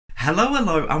Hello,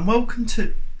 and welcome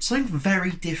to something very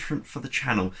different for the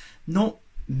channel. Not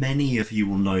many of you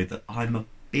will know that I'm a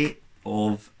bit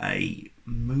of a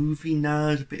movie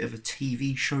nerd, a bit of a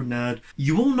TV show nerd.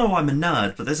 You all know I'm a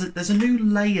nerd, but there's a new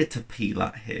layer to peel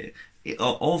at here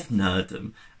of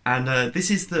nerdom, and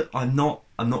this is that I'm not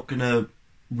gonna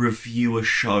review a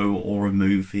show or a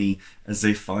movie as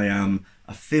if I am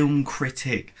a film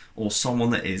critic or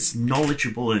someone that is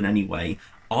knowledgeable in any way.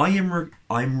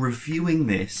 I'm reviewing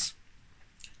this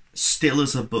still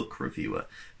as a book reviewer,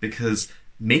 because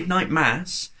Midnight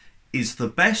Mass is the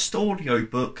best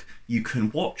audiobook you can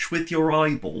watch with your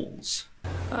eyeballs.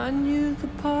 I knew the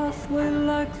pathway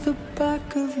like the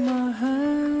back of my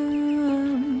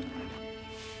hand.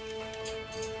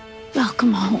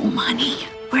 Welcome home, honey,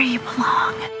 where you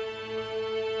belong.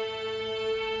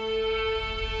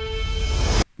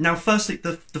 Now, firstly,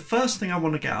 the first thing I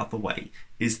want to get out of the way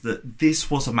is that this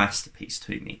was a masterpiece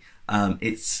to me.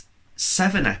 It's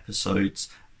 7 episodes,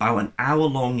 about an hour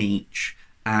long each,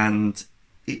 and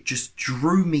it just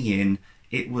drew me in.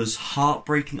 It was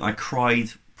heartbreaking. I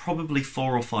cried probably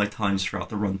 4 or 5 times throughout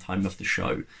the runtime of the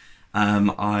show.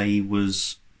 I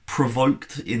was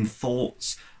provoked in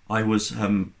thoughts. I was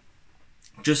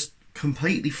just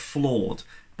completely floored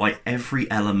by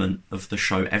every element of the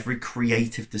show, every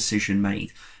creative decision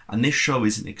made. And this show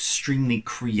is an extremely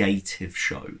creative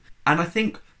show. And I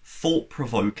think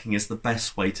thought-provoking is the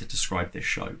best way to describe this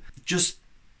show. Just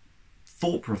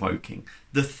thought-provoking.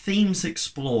 The themes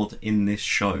explored in this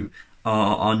show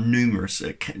are numerous.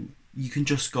 You can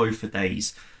just go for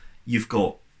days. You've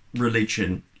got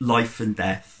religion, life and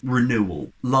death,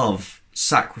 renewal, love,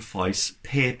 sacrifice,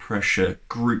 peer pressure,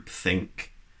 groupthink.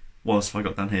 What else have I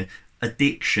got down here?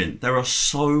 Addiction. There are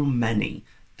so many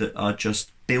that are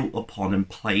just built upon and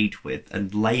played with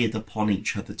and layered upon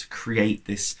each other to create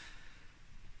this,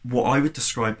 what I would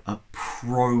describe a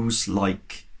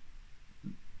prose-like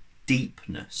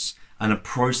deepness and a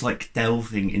prose-like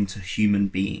delving into human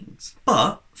beings.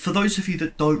 But for those of you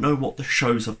that don't know what the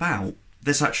show's about,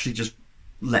 let's actually just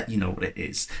let you know what it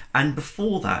is. And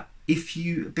before that,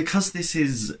 because this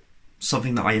is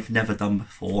something that I have never done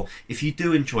before, if you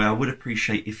do enjoy, I would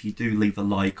appreciate if you do leave a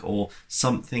like or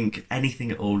something,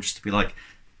 anything at all, just to be like,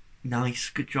 nice,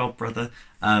 good job, brother.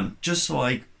 Just so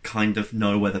I kind of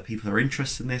know whether people are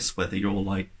interested in this, whether you're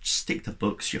like, stick to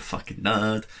books, you fucking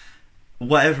nerd.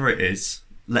 Whatever it is,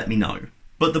 let me know.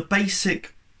 But the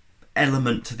basic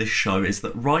element to this show is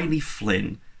that Riley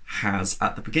Flynn has,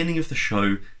 at the beginning of the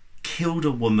show, killed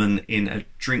a woman in a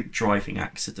drink driving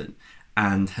accident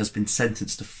and has been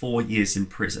sentenced to 4 years in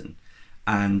prison.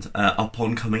 And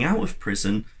upon coming out of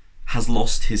prison, has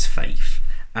lost his faith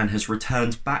and has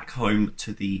returned back home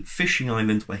to the fishing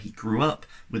island where he grew up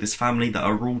with his family that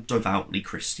are all devoutly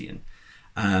Christian.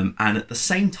 And at the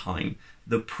same time,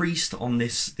 the priest on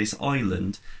this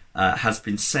island has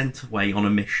been sent away on a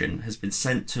mission, has been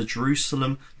sent to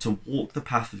Jerusalem to walk the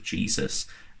path of Jesus.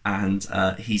 And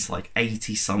he's like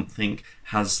 80 something,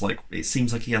 has like, it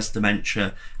seems like he has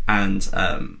dementia, and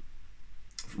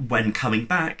when coming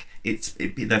back,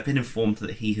 they've been informed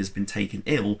that he has been taken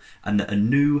ill and that a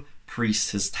new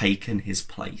priest has taken his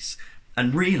place.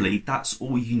 And really, that's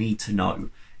all you need to know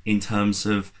in terms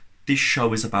of this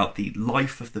show is about the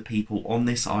life of the people on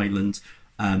this island,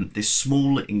 this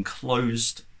small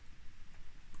enclosed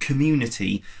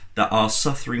community that are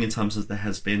suffering in terms of there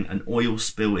has been an oil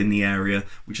spill in the area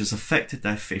which has affected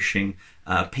their fishing.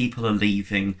 People are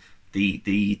leaving,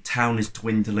 the town is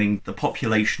dwindling, the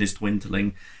population is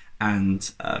dwindling,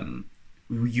 and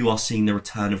you are seeing the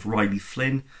return of Riley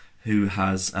Flynn, who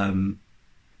has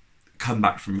come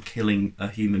back from killing a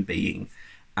human being,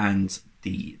 and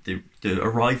the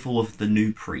arrival of the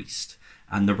new priest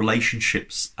and the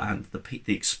relationships and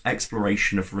the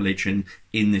exploration of religion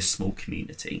in this small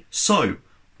community. So,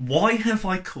 why have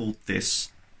I called this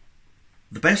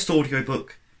the best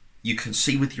audiobook you can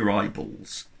see with your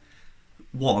eyeballs?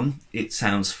 1, it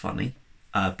sounds funny,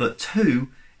 but 2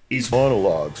 is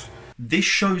monologues. This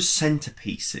show's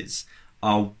centerpieces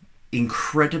are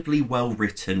incredibly well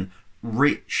written,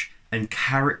 rich and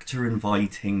character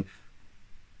inviting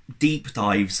deep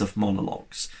dives of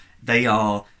monologues. They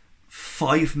are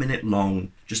 5-minute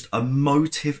long, just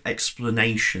emotive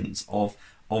explanations of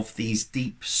these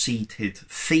deep-seated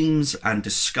themes and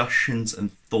discussions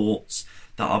and thoughts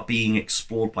that are being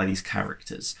explored by these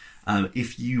characters.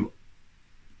 If you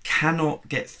cannot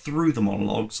get through the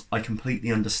monologues, I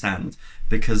completely understand,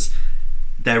 because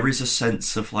there is a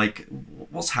sense of like,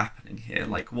 what's happening here?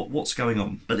 Like, what's going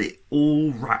on? But it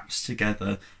all wraps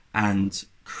together and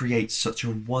creates such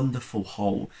a wonderful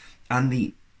whole. And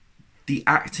the the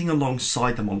acting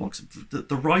alongside the monologues,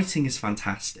 the writing is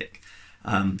fantastic,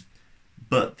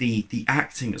 but the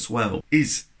acting as well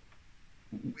is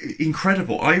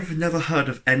incredible. I've never heard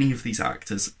of any of these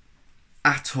actors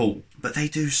at all, but they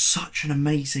do such an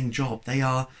amazing job. They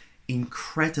are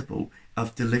incredible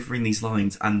of delivering these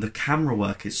lines, and the camera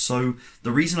work is so...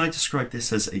 The reason I describe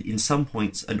this as, in some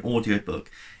points, an audiobook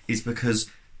is because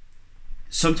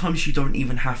sometimes you don't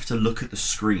even have to look at the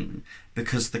screen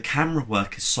because the camera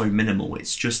work is so minimal.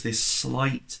 It's just this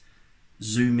slight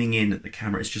zooming in at the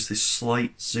camera. It's just this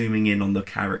slight zooming in on the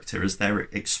character as they're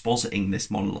expositing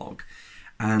this monologue.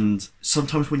 And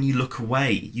sometimes when you look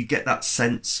away, you get that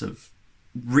sense of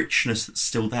richness that's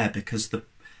still there, because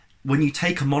when you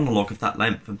take a monologue of that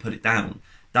length and put it down,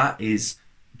 that is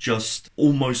just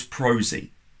almost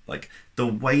prosy. Like, the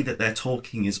way that they're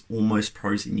talking is almost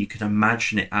prosy, and you can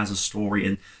imagine it as a story.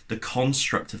 And the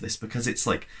construct of this, because it's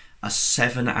like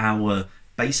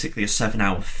basically a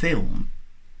 7-hour film,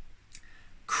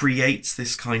 creates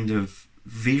this kind of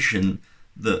vision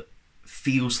that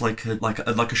feels like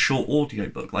a short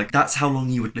audiobook. Like, that's how long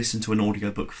you would listen to an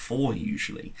audiobook for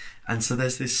usually. And so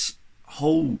there's this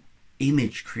whole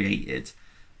image created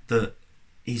that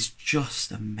is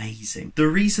just amazing. The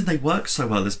reason they work so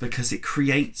well is because it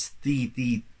creates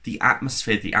the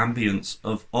atmosphere, the ambience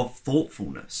of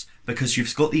thoughtfulness, because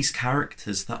you've got these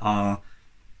characters that are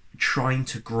trying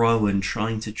to grow and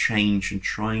trying to change and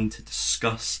trying to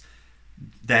discuss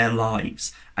their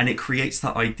lives, and it creates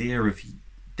that idea of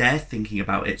they're thinking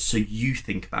about it, so you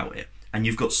think about it, and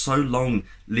you've got so long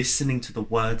listening to the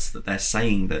words that they're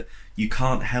saying that you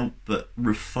can't help but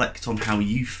reflect on how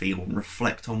you feel and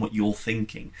reflect on what you're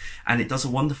thinking. And it does a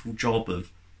wonderful job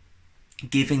of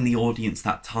giving the audience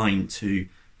that time to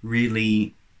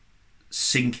really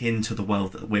sink into the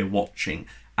world that we're watching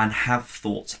and have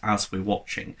thoughts as we're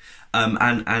watching.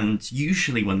 And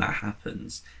usually when that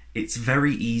happens, it's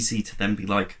very easy to then be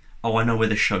like, oh, I know where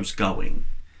the show's going.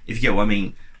 If you get what I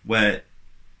mean, where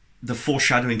the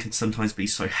foreshadowing can sometimes be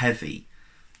so heavy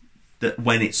that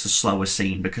when it's a slower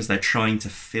scene, because they're trying to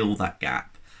fill that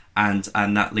gap, and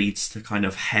that leads to kind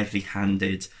of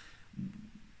heavy-handed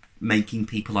making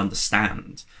people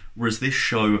understand. Whereas this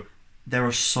show, there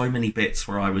are so many bits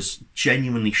where I was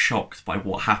genuinely shocked by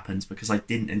what happens because I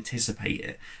didn't anticipate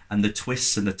it, and the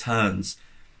twists and the turns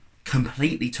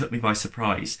completely took me by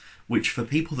surprise, which for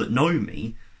people that know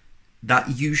me,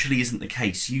 that usually isn't the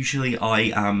case. Usually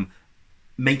I am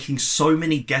making so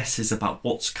many guesses about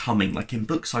what's coming. Like in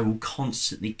books, I will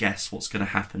constantly guess what's going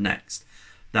to happen next,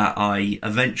 that I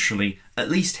eventually at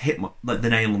least hit the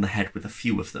nail on the head with a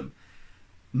few of them.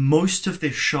 Most of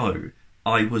this show,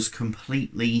 I was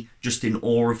completely just in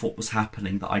awe of what was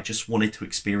happening, that I just wanted to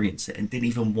experience it and didn't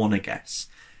even want to guess,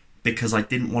 because I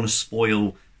didn't want to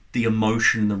spoil the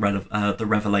emotion, the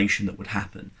revelation that would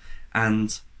happen.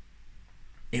 And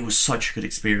it was such a good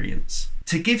experience.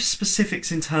 To give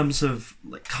specifics in terms of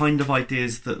like kind of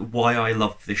ideas that why I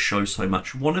love this show so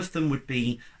much, one of them would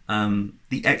be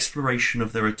the exploration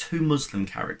of, there are 2 Muslim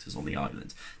characters on the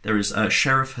island. There is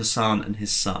Sheriff Hassan and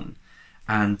his son,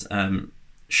 and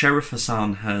Sheriff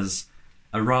Hassan has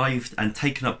arrived and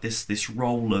taken up this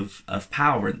role of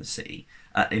power in the city,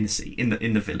 in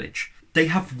the village. They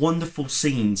have wonderful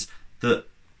scenes that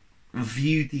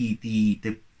view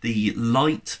the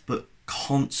light but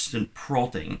constant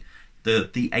prodding,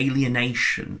 the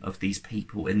alienation of these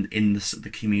people in the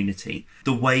community,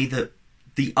 the way that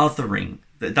the othering,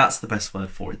 that's the best word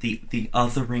for it, the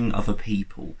othering of a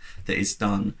people that is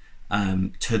done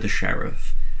to the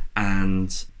sheriff.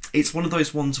 And it's one of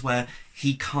those ones where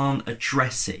he can't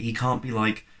address it. He can't be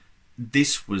like,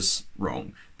 this was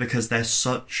wrong, because there's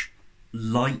such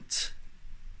light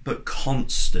but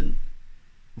constant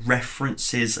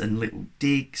references and little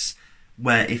digs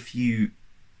where if you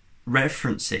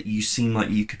reference it, you seem like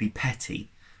you could be petty,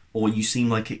 or you seem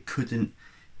like it couldn't.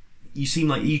 You seem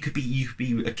like you could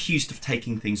be accused of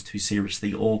taking things too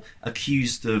seriously, or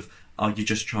accused of, oh, you're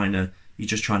just trying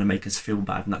to make us feel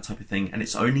bad and that type of thing. And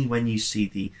it's only when you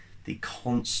see the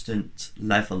constant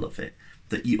level of it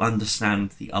that you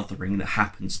understand the othering that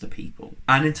happens to people.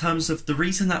 And in terms of the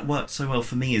reason that worked so well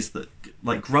for me is that,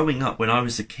 like, growing up when I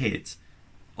was a kid,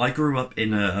 I grew up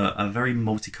in a very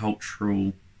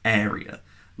multicultural area.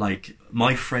 Like,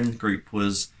 my friend group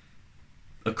was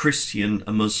a Christian,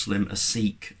 a Muslim, a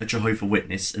Sikh, a Jehovah's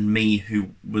Witness, and me,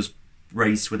 who was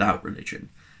raised without religion.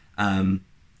 And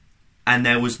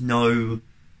there was no...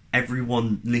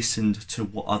 Everyone listened to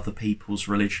what other people's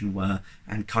religion were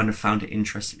and kind of found it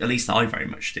interesting. At least I very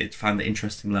much did, found it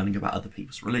interesting learning about other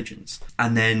people's religions.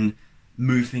 And then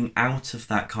moving out of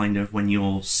that kind of when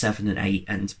you're 7 and 8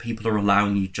 and people are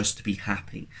allowing you just to be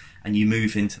happy and you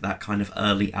move into that kind of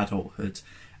early adulthood,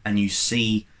 and you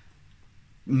see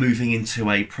moving into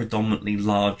a predominantly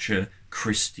larger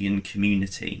Christian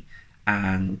community,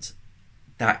 and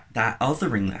that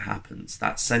othering that happens,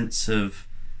 that sense of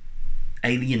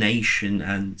alienation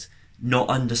and not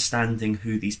understanding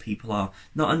who these people are,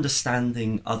 not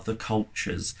understanding other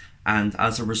cultures, and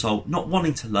as a result not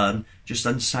wanting to learn, just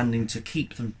understanding to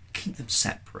keep them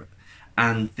separate.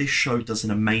 And this show does an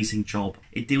amazing job.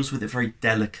 It deals with it very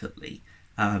delicately.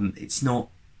 It's not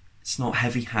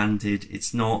heavy-handed,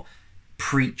 it's not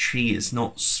preachy, it's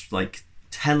not like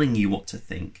telling you what to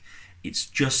think. It's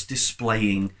just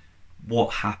displaying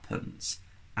what happens,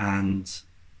 and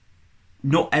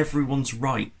not everyone's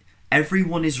right.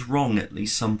 Everyone is wrong at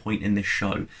least some point in this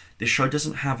show. This show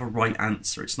doesn't have a right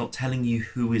answer. It's not telling you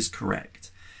who is correct.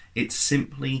 It's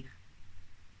simply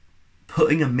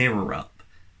putting a mirror up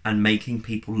and making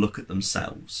people look at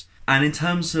themselves. And in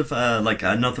terms of like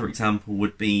another example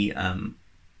would be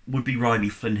Riley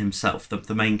Flynn himself,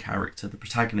 the main character, the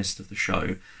protagonist of the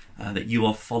show, that you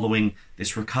are following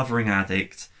this recovering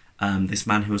addict, this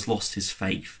man who has lost his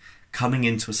faith, coming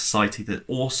into a society that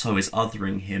also is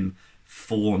othering him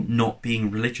for not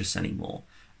being religious anymore,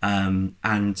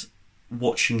 and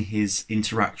watching his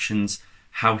interactions,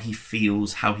 how he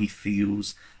feels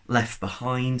left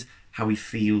behind, how he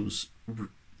feels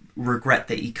regret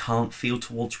that he can't feel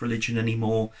towards religion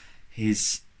anymore,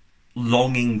 his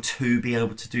longing to be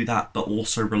able to do that but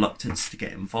also reluctance to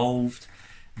get involved,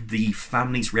 the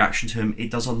family's reaction to him. It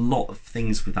does a lot of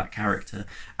things with that character,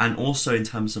 and also in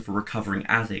terms of a recovering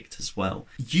addict as well.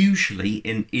 Usually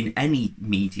in any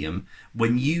medium,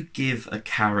 when you give a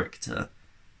character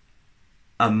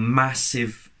a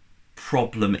massive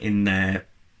problem in their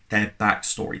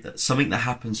backstory, that something that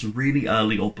happens really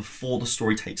early or before the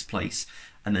story takes place,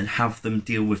 and then have them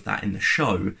deal with that in the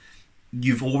show,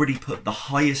 you've already put the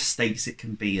highest stakes it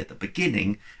can be at the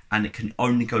beginning, and it can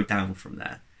only go down from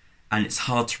there. And it's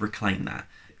hard to reclaim that.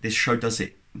 This show does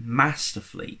it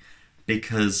masterfully,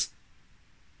 because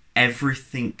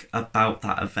everything about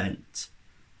that event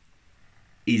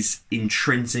is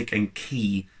intrinsic and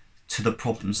key to the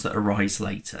problems that arise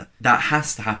later. That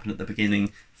has to happen at the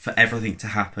beginning for everything to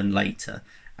happen later.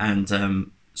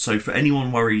 And so for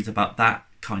anyone worried about that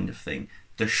kind of thing,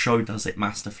 the show does it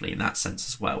masterfully in that sense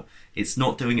as well. It's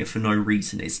not doing it for no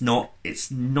reason. It's not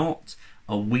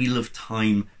a Wheel of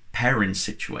Time Perrin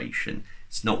situation.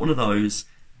 It's not one of those.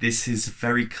 This is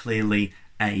very clearly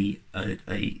a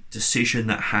decision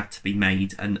that had to be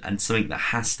made, and something that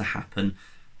has to happen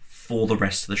for the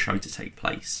rest of the show to take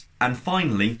place. And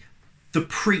finally, the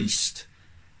priest.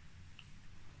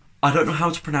 I don't know how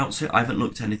to pronounce it. I haven't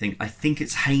looked at anything. I think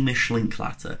it's Hamish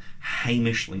Linklater.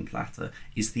 Hamish Linklater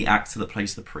is the actor that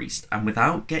plays the priest. And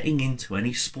without getting into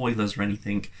any spoilers or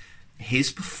anything,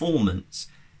 his performance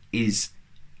is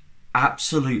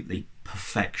absolutely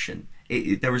perfection.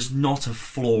 There is not a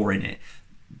flaw in it.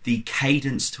 The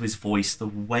cadence to his voice, the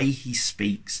way he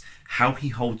speaks, how he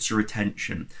holds your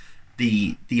attention,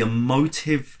 the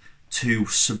emotive to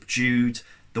subdued,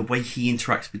 the way he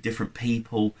interacts with different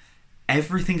people,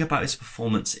 everything about his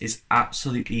performance is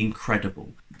absolutely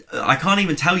incredible. I can't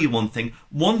even tell you one thing.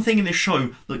 One thing in this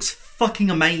show looks fucking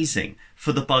amazing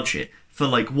for the budget, for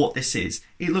like what this is.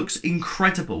 It looks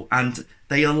incredible, and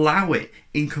they allow it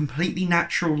in completely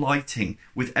natural lighting,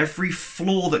 with every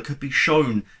flaw that could be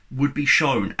shown would be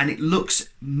shown, and it looks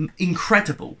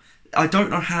incredible. I don't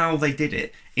know how they did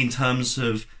it in terms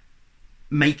of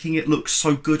making it look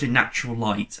so good in natural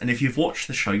light, and if you've watched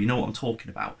the show you know what I'm talking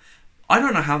about. I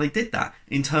don't know how they did that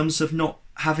in terms of not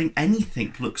having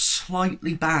anything look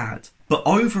slightly bad. But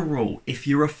overall, if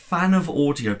you're a fan of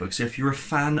audiobooks, if you're a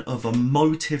fan of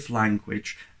emotive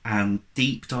language and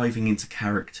deep diving into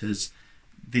characters,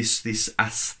 this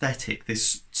aesthetic,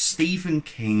 this Stephen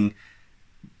King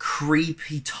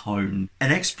creepy tone,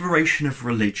 an exploration of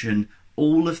religion,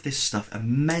 all of this stuff,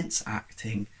 immense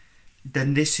acting,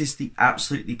 then this is the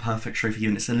absolutely perfect show for you.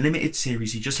 And it's a limited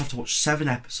series. You just have to watch 7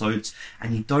 episodes,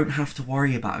 and you don't have to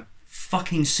worry about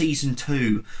fucking season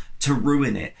 2 to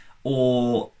ruin it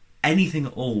or anything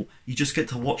at all. You just get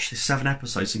to watch this 7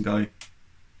 episodes and go,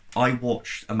 I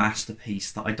watched a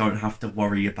masterpiece that I don't have to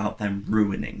worry about them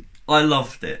ruining. I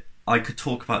loved it. I could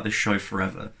talk about this show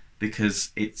forever,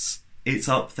 because it's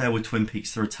up there with Twin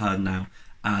Peaks: The Return now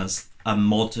as a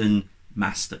modern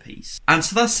masterpiece. And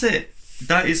so that's it.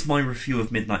 That is my review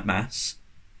of Midnight Mass.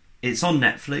 It's on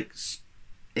Netflix.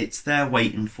 It's there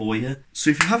waiting for you. So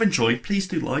if you have enjoyed, please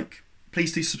do like.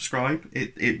 Please do subscribe.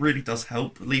 It really does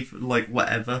help. Leave like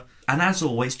whatever. And as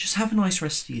always, just have a nice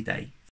rest of your day.